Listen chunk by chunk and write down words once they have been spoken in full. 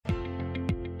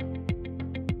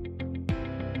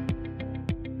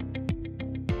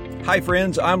Hi,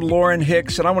 friends. I'm Lauren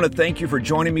Hicks, and I want to thank you for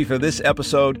joining me for this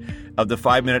episode of the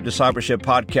 5-Minute Discipleship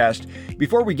Podcast.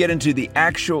 Before we get into the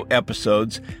actual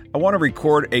episodes, I want to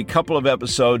record a couple of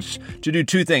episodes to do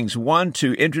two things. One,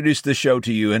 to introduce the show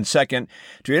to you, and second,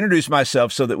 to introduce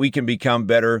myself so that we can become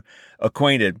better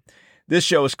acquainted. This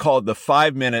show is called the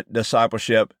 5-Minute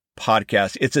Discipleship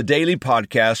Podcast. It's a daily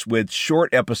podcast with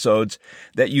short episodes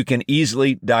that you can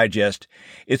easily digest.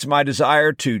 It's my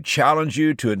desire to challenge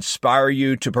you, to inspire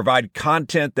you, to provide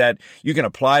content that you can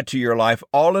apply to your life,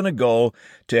 all in a goal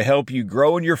to help you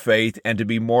grow in your faith and to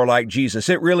be more like Jesus.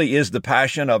 It really is the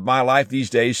passion of my life these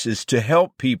days, is to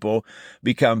help people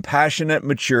become passionate,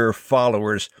 mature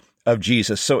followers of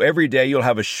Jesus. So every day you'll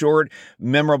have a short,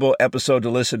 memorable episode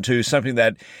to listen to, something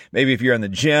that maybe if you're in the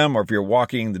gym or if you're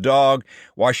walking the dog,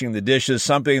 washing the dishes,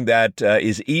 something that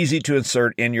is easy to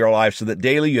insert in your life so that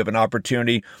daily you have an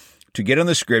opportunity to get in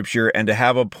the scripture and to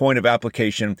have a point of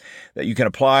application that you can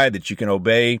apply, that you can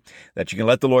obey, that you can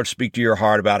let the Lord speak to your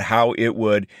heart about how it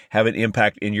would have an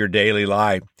impact in your daily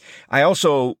life. I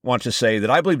also want to say that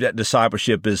I believe that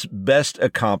discipleship is best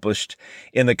accomplished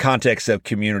in the context of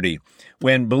community.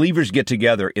 When believers get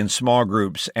together in small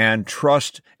groups and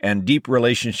trust and deep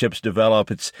relationships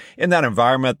develop, it's in that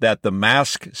environment that the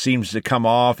mask seems to come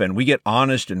off and we get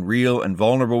honest and real and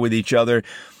vulnerable with each other.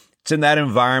 It's in that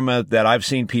environment that I've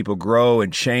seen people grow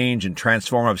and change and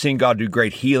transform. I've seen God do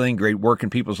great healing, great work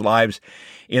in people's lives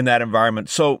in that environment.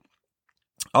 So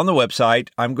on the website,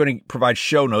 I'm going to provide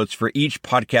show notes for each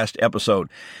podcast episode.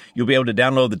 You'll be able to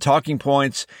download the talking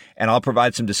points, and I'll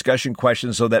provide some discussion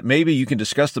questions so that maybe you can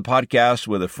discuss the podcast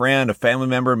with a friend, a family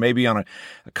member, maybe on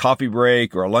a coffee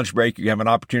break or a lunch break. You have an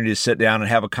opportunity to sit down and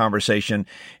have a conversation.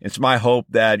 It's my hope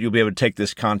that you'll be able to take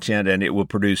this content and it will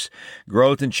produce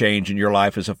growth and change in your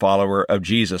life as a follower of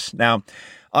Jesus. Now,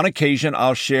 on occasion,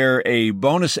 I'll share a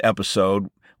bonus episode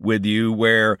with you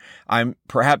where I'm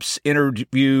perhaps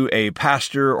interview a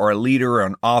pastor or a leader or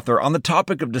an author on the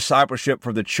topic of discipleship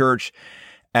for the church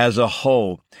as a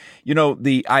whole. You know,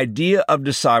 the idea of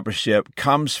discipleship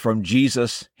comes from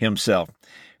Jesus himself.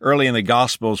 Early in the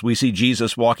Gospels, we see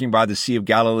Jesus walking by the Sea of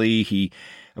Galilee. He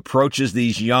approaches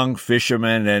these young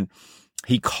fishermen and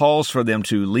he calls for them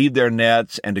to leave their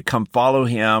nets and to come follow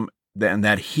him, and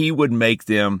that he would make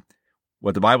them,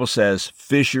 what the Bible says,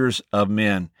 fishers of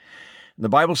men. The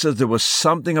Bible says there was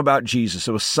something about Jesus.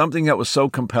 There was something that was so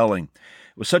compelling.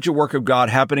 It was such a work of God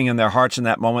happening in their hearts in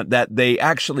that moment that they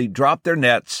actually drop their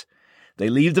nets. They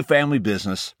leave the family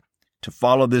business to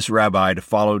follow this rabbi, to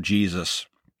follow Jesus.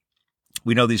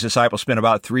 We know these disciples spent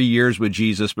about 3 years with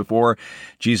Jesus before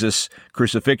Jesus'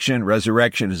 crucifixion,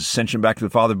 resurrection, his ascension back to the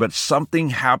Father. But something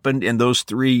happened in those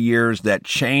 3 years that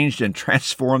changed and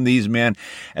transformed these men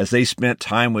as they spent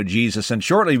time with Jesus. And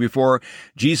shortly before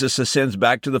Jesus ascends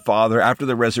back to the Father after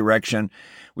the resurrection,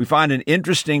 we find an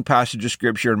interesting passage of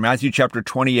Scripture in Matthew chapter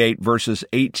 28, verses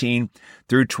 18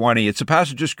 through 20. It's a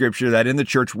passage of Scripture that in the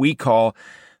church we call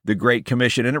the Great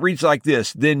Commission. And it reads like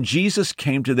this: "Then Jesus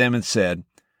came to them and said,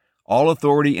 'All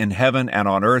authority in heaven and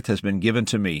on earth has been given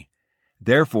to me.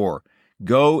 Therefore,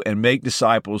 go and make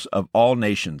disciples of all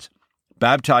nations,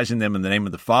 baptizing them in the name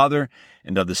of the Father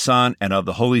and of the Son and of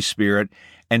the Holy Spirit,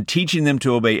 and teaching them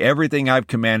to obey everything I've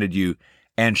commanded you.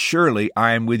 And surely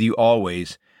I am with you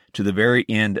always to the very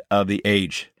end of the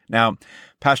age.'" Now,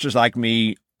 pastors like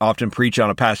me often preach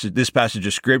on this passage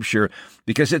of Scripture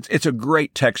because it's a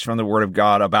great text from the Word of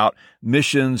God about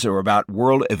missions or about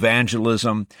world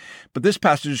evangelism. But this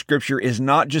passage of Scripture is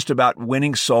not just about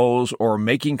winning souls or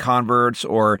making converts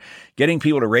or getting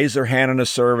people to raise their hand in a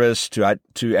service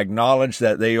to acknowledge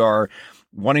that they are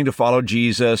wanting to follow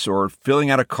Jesus or filling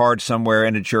out a card somewhere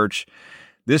in a church.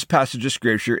 This passage of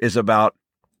Scripture is about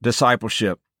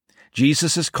discipleship.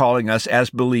 Jesus is calling us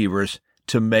as believers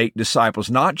to make disciples,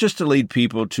 not just to lead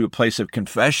people to a place of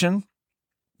confession,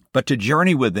 but to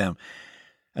journey with them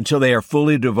until they are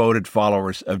fully devoted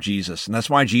followers of Jesus. And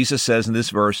that's why Jesus says in this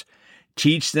verse,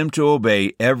 "Teach them to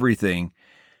obey everything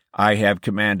I have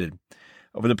commanded."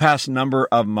 Over the past number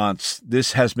of months,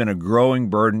 this has been a growing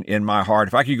burden in my heart.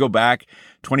 If I could go back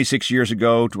 26 years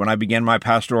ago to when I began my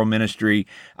pastoral ministry,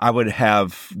 I would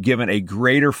have given a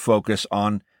greater focus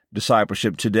on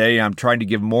discipleship. Today, I'm trying to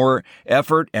give more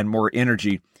effort and more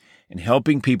energy in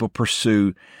helping people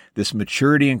pursue this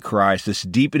maturity in Christ, this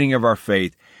deepening of our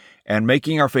faith, and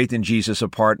making our faith in Jesus a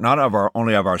part not of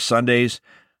only of our Sundays,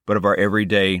 but of our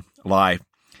everyday life.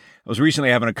 I was recently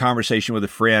having a conversation with a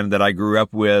friend that I grew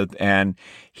up with, and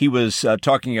he was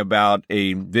talking about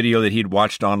a video that he'd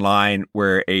watched online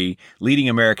where a leading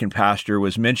American pastor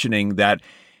was mentioning that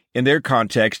in their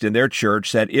context, in their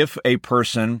church, that if a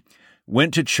person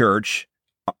went to church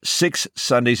 6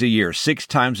 Sundays a year, 6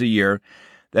 times a year,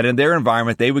 that in their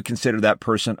environment, they would consider that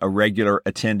person a regular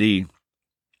attendee.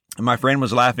 And my friend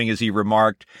was laughing as he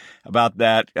remarked about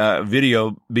that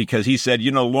video because he said,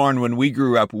 Lauren, when we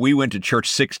grew up, we went to church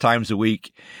 6 times a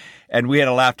week. And we had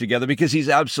a laugh together because he's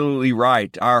absolutely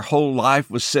right. Our whole life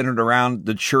was centered around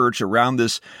the church, around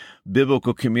this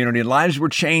biblical community, and lives were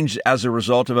changed as a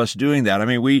result of us doing that. I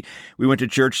mean, we went to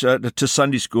church to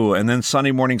Sunday school and then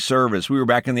Sunday morning service. We were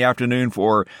back in the afternoon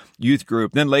for youth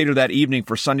group, then later that evening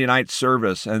for Sunday night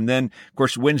service. And then, of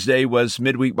course, Wednesday was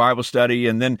midweek Bible study.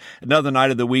 And then another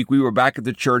night of the week, we were back at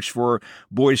the church for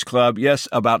boys club. Yes,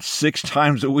 about 6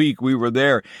 times a week we were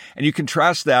there. And you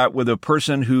contrast that with a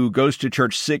person who goes to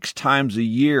church 6 times a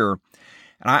year.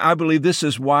 And I believe this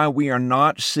is why we are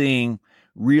not seeing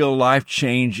real life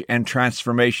change and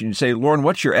transformation. You say, Lauren,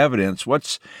 what's your evidence?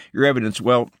 What's your evidence?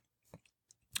 Well,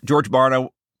 George Barna,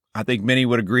 I think many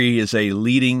would agree, is a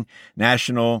leading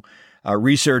national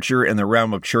researcher in the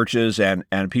realm of churches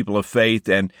and people of faith.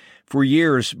 And for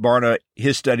years, Barna,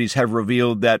 his studies have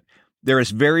revealed that there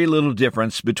is very little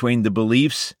difference between the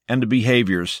beliefs and the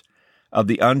behaviors of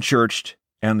the unchurched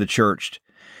and the churched.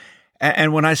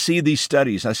 And when I see these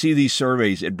studies, I see these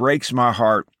surveys, it breaks my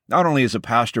heart, not only as a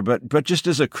pastor, but just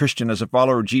as a Christian, as a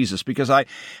follower of Jesus, because I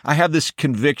have this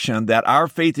conviction that our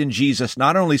faith in Jesus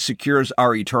not only secures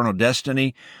our eternal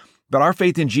destiny, but our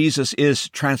faith in Jesus is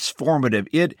transformative.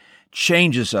 It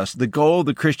changes us. The goal of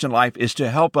the Christian life is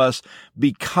to help us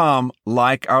become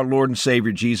like our Lord and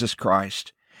Savior, Jesus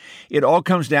Christ. It all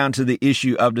comes down to the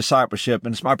issue of discipleship,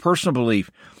 and it's my personal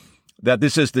belief that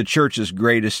this is the church's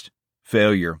greatest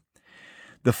failure.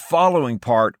 The following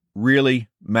part really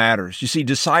matters. You see,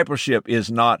 discipleship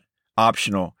is not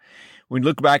optional. When we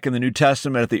look back in the New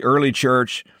Testament at the early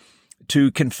church, to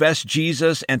confess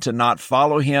Jesus and to not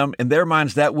follow him, in their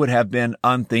minds, that would have been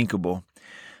unthinkable.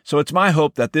 So it's my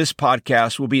hope that this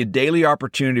podcast will be a daily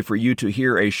opportunity for you to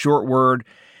hear a short word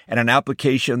and an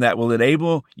application that will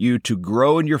enable you to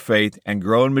grow in your faith and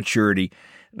grow in maturity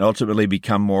and ultimately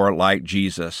become more like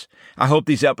Jesus. I hope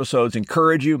these episodes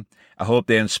encourage you. I hope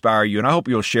they inspire you, and I hope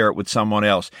you'll share it with someone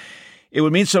else. It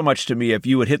would mean so much to me if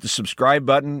you would hit the subscribe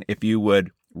button, if you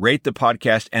would rate the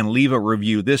podcast and leave a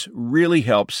review. This really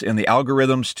helps in the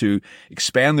algorithms to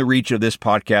expand the reach of this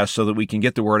podcast so that we can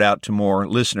get the word out to more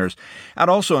listeners. I'd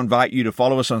also invite you to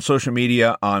follow us on social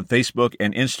media on Facebook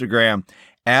and Instagram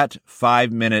at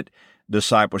 5 Minute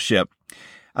Discipleship.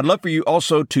 I'd love for you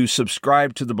also to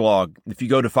subscribe to the blog. If you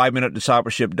go to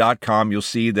 5minutediscipleship.com, you'll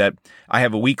see that I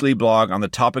have a weekly blog on the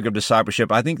topic of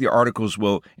discipleship. I think the articles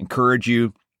will encourage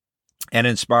you and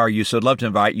inspire you. So I'd love to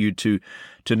invite you to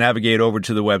navigate over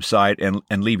to the website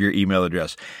and leave your email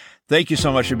address. Thank you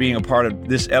so much for being a part of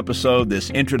this episode, this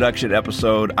introduction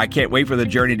episode. I can't wait for the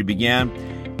journey to begin,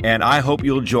 and I hope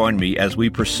you'll join me as we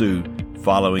pursue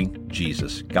following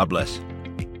Jesus. God bless.